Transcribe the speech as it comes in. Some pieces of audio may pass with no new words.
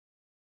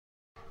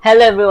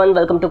Hello everyone,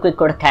 welcome to Quick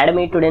Code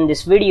Academy. Today in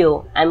this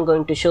video, I'm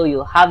going to show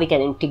you how we can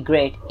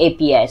integrate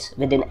APIs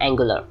within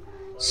Angular.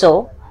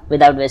 So,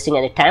 without wasting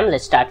any time,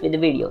 let's start with the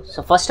video.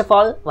 So first of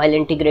all, while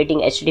integrating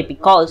HTTP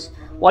calls,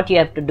 what you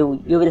have to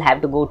do, you will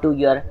have to go to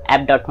your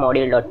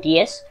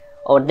app.module.ts.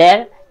 Over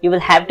there, you will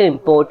have to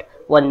import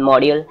one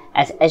module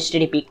as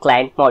HTTP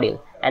client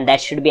module, and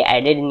that should be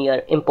added in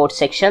your import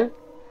section.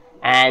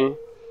 And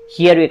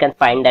here you can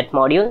find that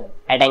module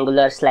at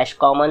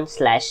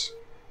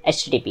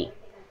angular/common/HTTP.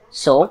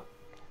 So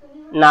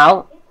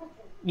now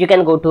you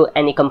can go to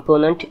any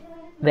component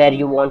where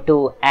you want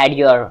to add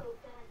your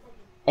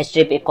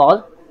HTTP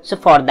call. So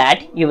for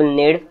that you will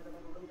need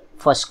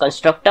first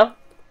constructor.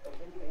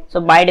 So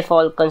by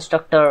default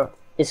constructor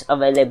is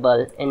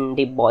available in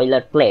the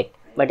boilerplate,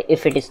 but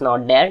if it is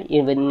not there,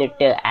 you will need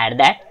to add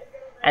that.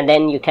 And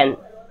then you can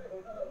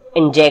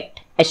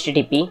inject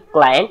HTTP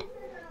client.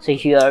 So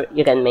here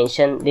you can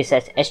mention this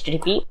as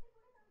HTTP,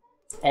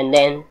 and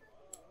then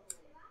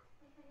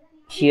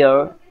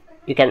here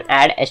you can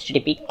add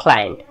HTTP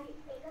client.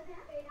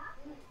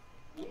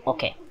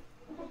 Okay,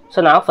 so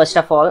now first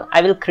of all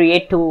I will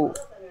create two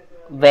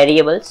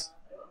variables.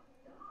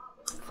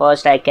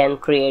 First I can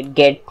create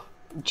get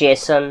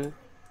json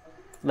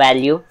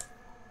value,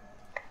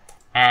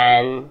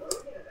 and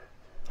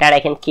that I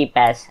can keep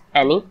as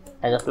any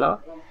as of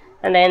now,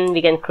 and then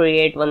we can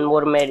create one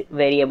more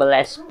variable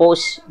as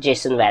post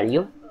json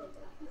value,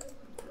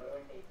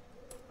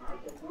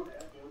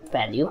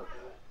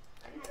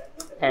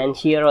 and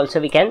here also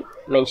we can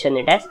mention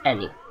it as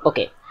any.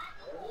 Okay,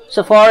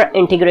 so for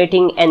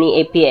integrating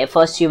any API,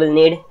 first you will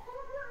need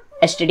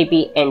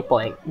HTTP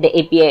endpoint, the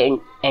API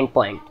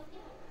endpoint.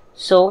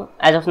 So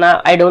as of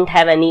now I don't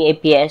have any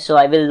API, so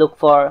I will look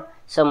for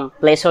some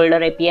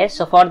placeholder API.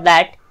 So for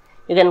that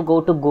you can go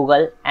to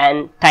Google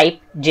and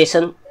type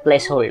JSON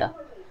placeholder.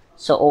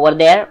 So over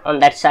there on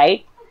that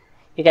site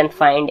you can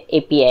find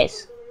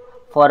APIs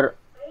for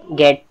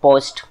get,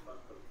 post,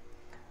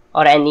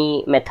 or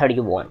any method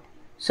you want.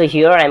 So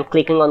here I am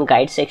clicking on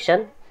guide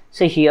section.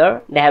 So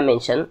here they have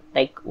mentioned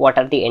like what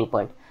are the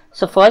endpoint.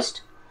 So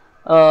first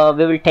we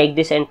will take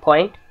this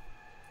endpoint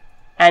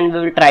and we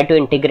will try to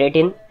integrate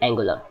in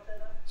Angular.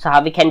 So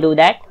how we can do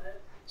that?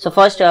 So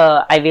first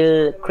I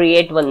will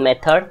create one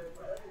method,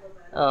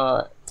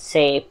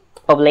 say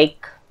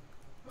public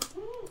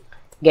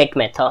get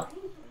method.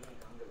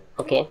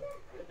 Okay,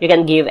 you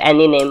can give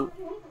any name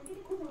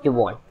you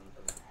want,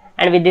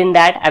 and within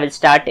that I will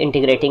start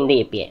integrating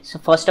the API. So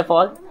first of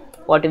all,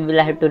 what we will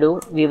have to do,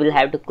 we will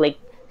have to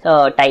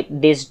type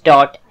this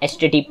dot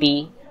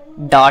http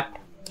dot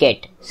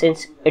get,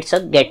 since it's a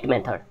get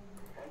method,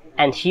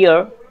 and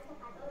here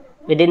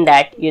within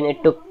that you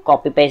need to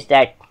copy paste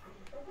that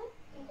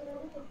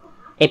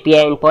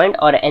API endpoint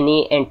or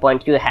any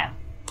endpoint you have.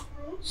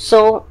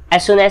 So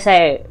as soon as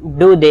I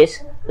do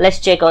this, let's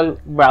check on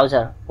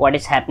browser what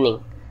is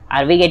happening.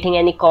 Are we getting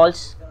any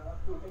calls?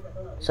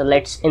 So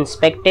let's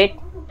inspect it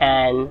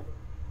and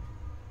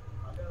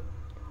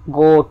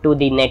go to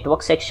the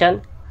network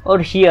section. Or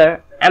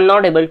here I'm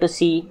not able to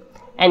see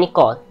any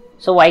call.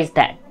 So why is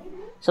that?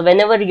 So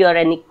whenever you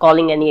are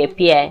calling any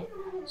API,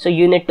 so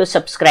you need to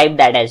subscribe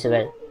that as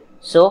well.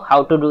 So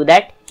how to do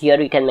that? Here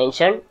you can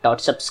mention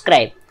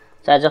 .subscribe.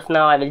 So as of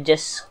now I will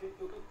just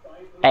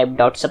type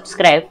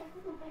 .subscribe,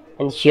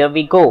 and here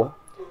we go.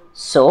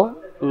 So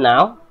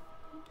now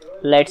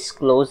let's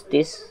close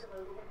this,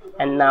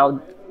 and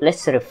now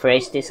let's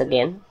refresh this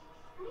again.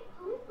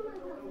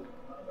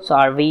 So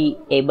are we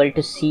able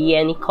to see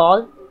any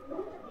call?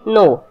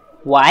 No.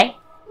 Why?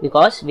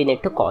 Because we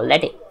need to call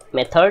that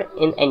method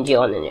in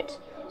ng-on-init.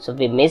 So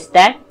we missed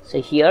that.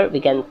 So here we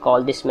can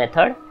call this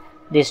method,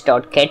 this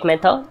 .get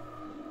method,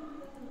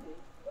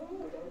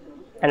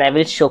 and I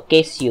will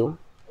showcase you.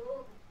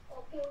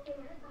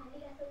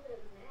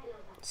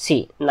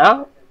 See,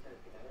 now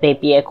the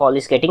API call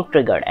is getting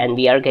triggered and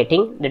we are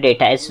getting the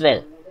data as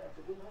well.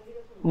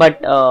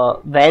 But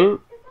when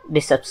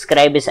the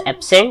subscribe is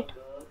absent,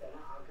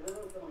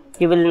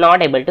 you will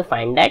not able to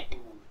find that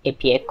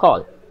API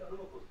call.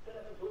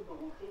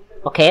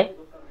 Okay,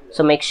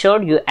 so make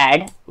sure you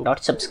add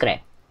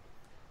 .subscribe.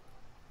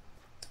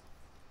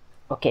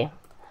 Okay,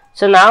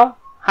 so now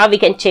how we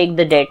can check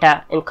the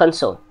data in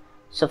console?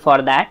 So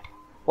for that,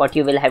 what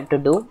you will have to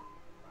do,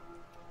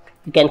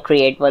 you can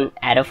create one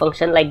arrow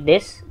function like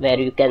this where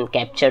you can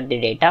capture the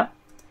data.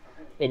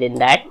 Within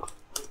that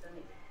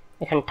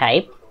you can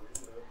type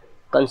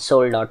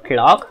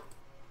console.log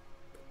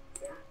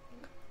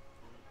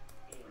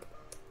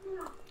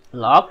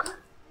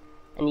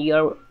and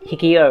here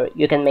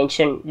you can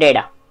mention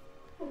data.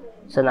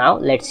 So now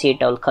let's see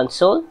it on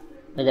console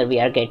whether we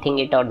are getting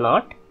it or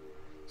not.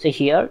 So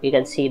here you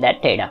can see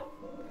that data.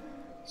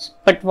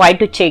 But why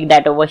to check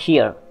that over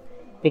here?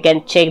 We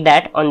can check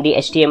that on the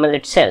HTML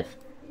itself.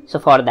 So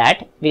for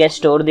that we can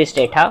store this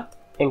data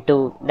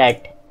into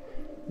that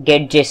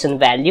get JSON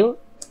value,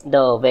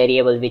 the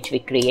variable which we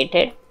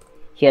created.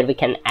 Here we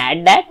can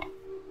add that,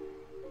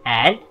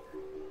 and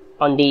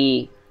on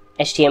the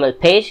HTML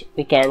page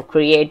we can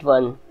create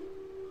one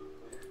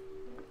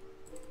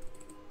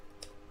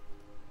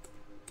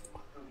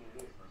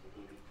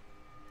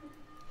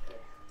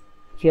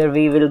Here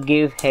we will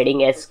give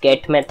heading as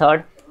get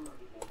method,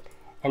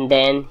 and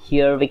then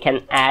here we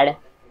can add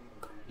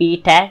p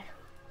tag.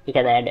 You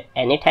can add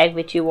any tag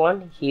which you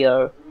want.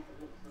 Here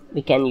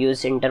we can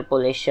use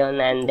interpolation,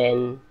 and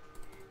then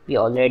we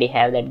already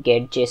have that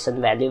get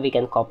json value. We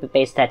can copy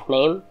paste that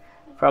name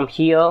from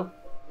here.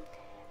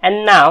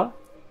 And now,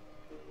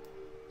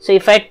 so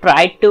if I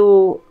try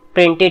to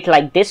print it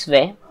like this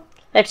way,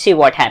 let's see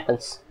what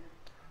happens.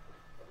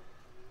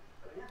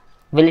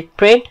 Will it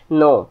print?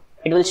 No,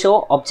 it will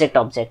show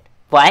object.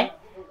 Why?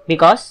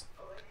 Because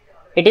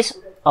it is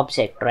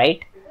object,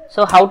 right?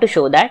 So how to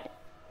show that?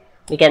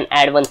 We can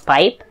add one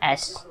pipe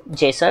as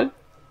json,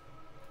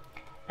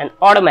 and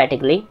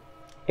automatically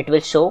it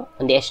will show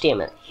on the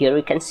HTML. Here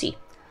we can see.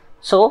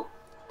 So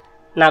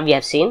now we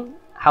have seen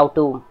how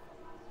to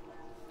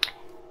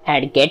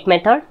add get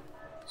method.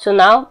 So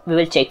now we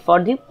will check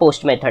for the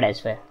post method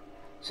as well.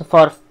 So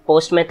for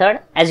post method,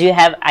 as you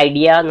have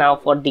idea now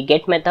for the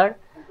get method,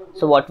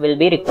 so what will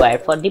be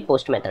required for the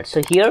post method?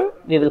 So here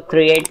we will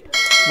create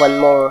one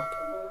more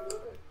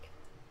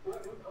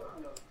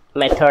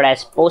method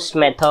as post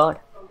method,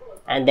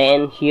 and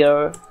then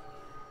here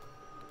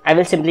I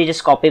will simply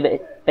just copy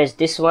paste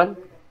this one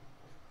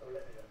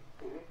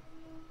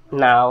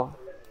now.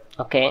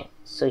 Okay,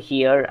 so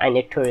here I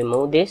need to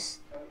remove this,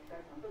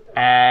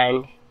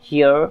 and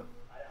here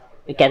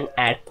we can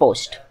add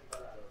post.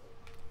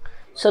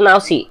 So now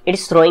see, it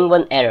is throwing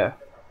one error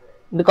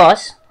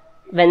because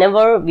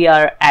whenever we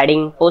are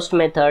adding post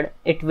method,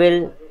 it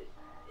will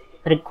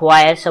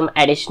require some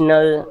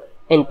additional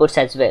inputs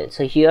as well.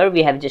 So here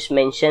we have just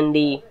mentioned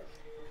the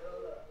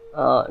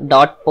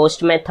dot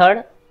post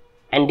method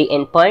and the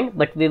endpoint,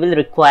 but we will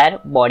require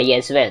body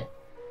as well.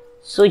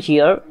 So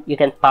here you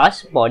can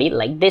pass body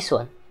like this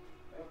one.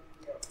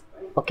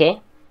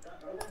 Okay,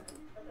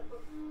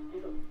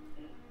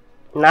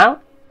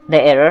 now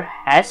the error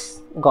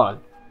has gone,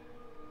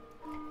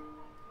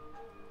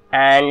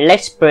 and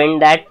let's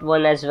print that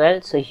one as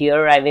well. So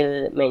here I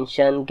will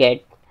mention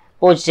get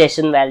post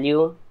json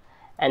value,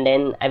 and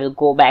then I will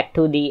go back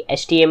to the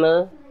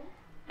HTML,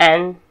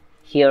 and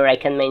here I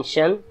can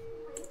mention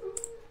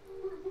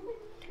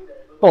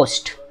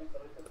post,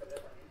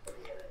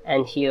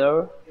 and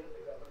here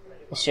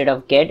instead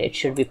of get it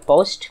should be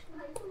post.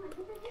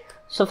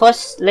 So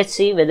first let's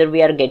see whether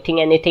we are getting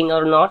anything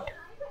or not.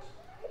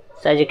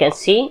 So as you can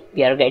see,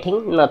 we are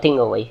getting nothing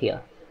over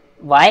here.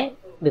 Why?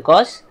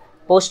 Because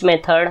post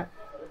method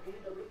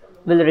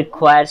will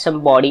require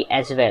some body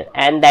as well,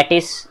 and that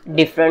is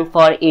different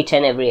for each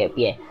and every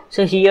API.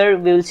 So here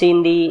we will see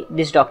in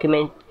this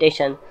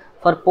documentation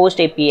for post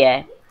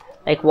API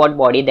like what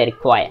body they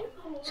require.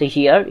 So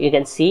here you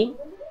can see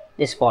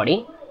this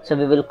body. So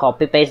we will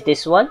copy paste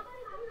this one,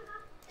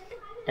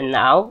 and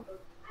now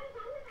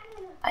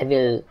I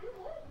will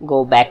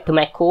go back to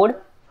my code,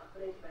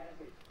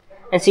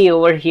 and see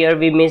over here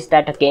we missed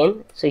that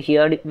again. So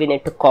here we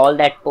need to call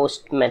that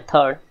post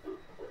method,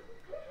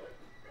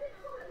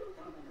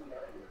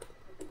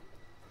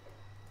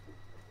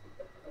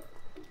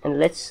 and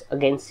let's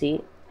again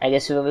see. I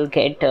guess we will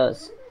get a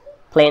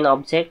plain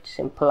object,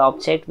 simple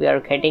object we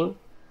are getting.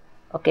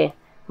 Okay,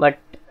 but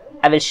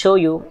I will show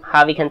you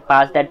how we can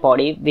pass that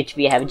body which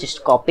we have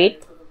just copied.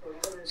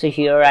 So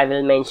here I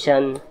will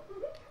mention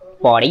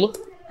body,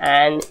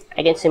 and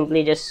I can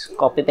simply just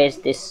copy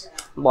paste this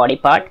body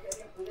part.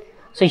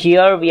 So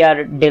here we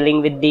are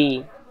dealing with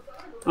the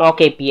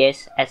mock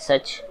APIs as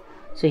such.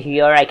 So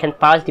here I can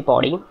pass the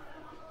body.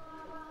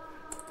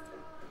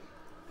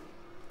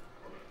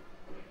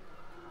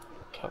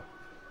 Okay,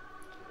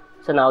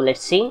 so now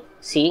let's see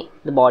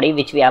the body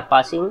which we are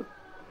passing,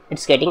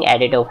 it's getting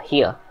added over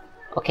here.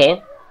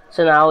 Okay,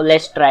 so now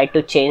let's try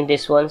to change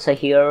this one. So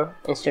here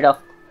instead of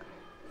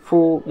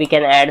foo we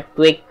can add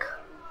quick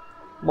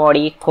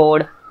body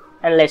code,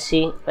 and let's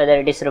see whether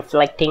it is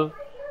reflecting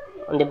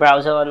on the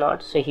browser or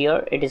not. So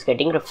here it is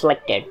getting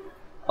reflected.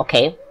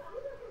 Okay,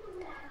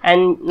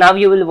 and now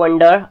you will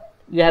wonder,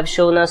 you have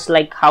shown us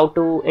like how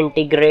to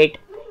integrate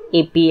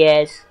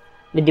APIs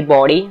with the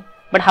body,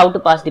 but how to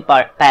pass the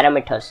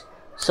parameters.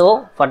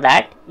 So for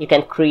that you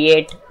can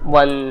create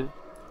one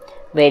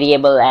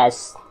variable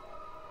as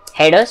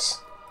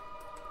headers,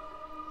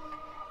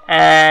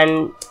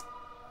 and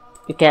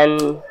you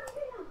can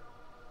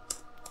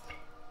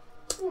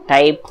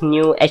type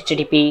new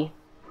HTTP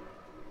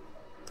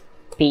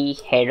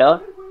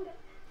header,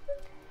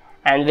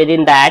 and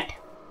within that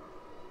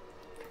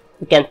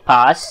you can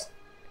pass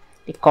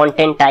the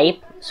content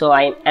type. So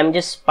I am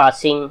just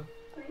passing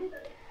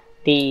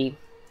the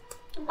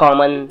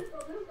common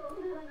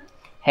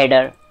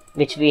header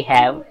which we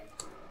have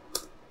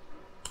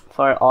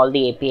for all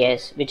the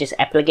APIs, which is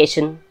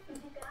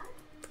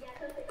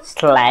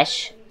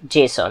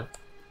application/JSON.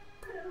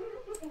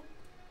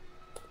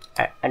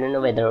 I don't know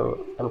whether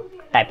I'm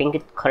typing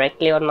it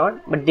correctly or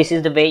not, but this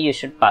is the way you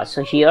should pass.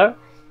 So here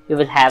you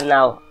will have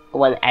now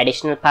one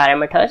additional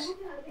parameters.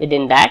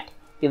 Within that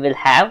you will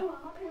have,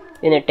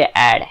 you need to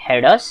add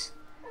headers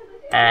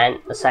and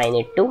assign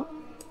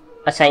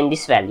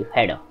this value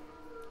header.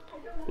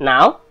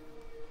 Now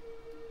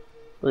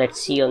let's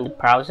see on the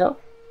browser.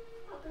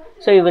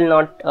 so you will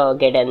not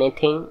get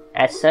anything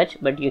as such,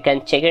 but you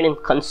can check it in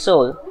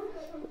console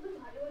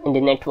in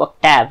the network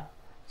tab.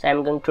 So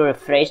I'm going to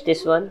refresh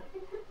this one,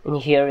 and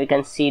here we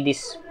can see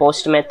this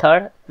post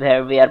method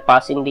where we are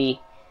passing the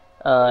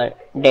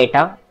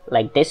data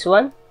like this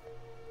one,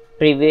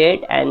 preview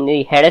it, and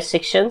the header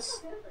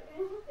sections.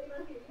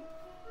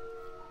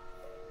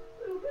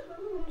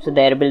 So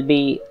there will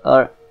be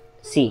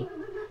C.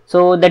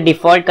 So the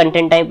default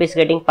content type is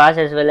getting passed,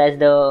 as well as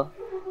the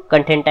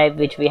content type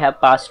which we have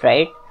passed,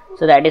 right?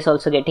 So that is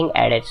also getting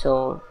added.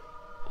 So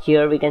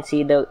here we can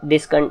see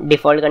this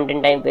default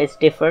content type is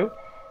different,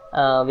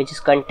 which is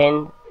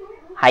content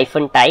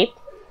hyphen type.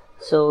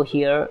 So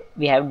here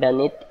we have done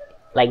it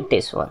like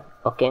this one.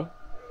 Okay,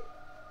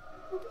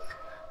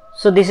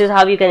 so this is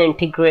how you can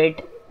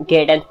integrate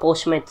get and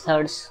post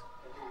methods,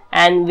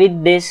 and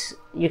with this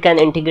you can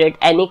integrate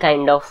any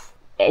kind of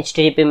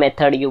HTTP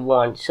method you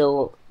want.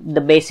 So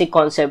the basic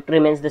concept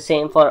remains the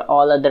same for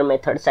all other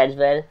methods as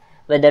well,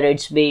 whether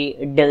it's be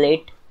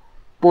delete,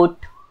 put,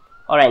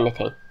 or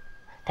anything.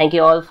 Thank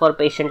you all for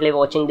patiently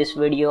watching this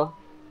video.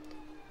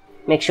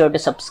 Make sure to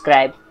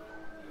subscribe,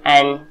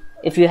 and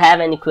if you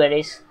have any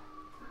queries,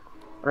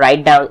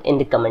 write down in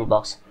the comment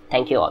box.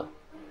 Thank you all.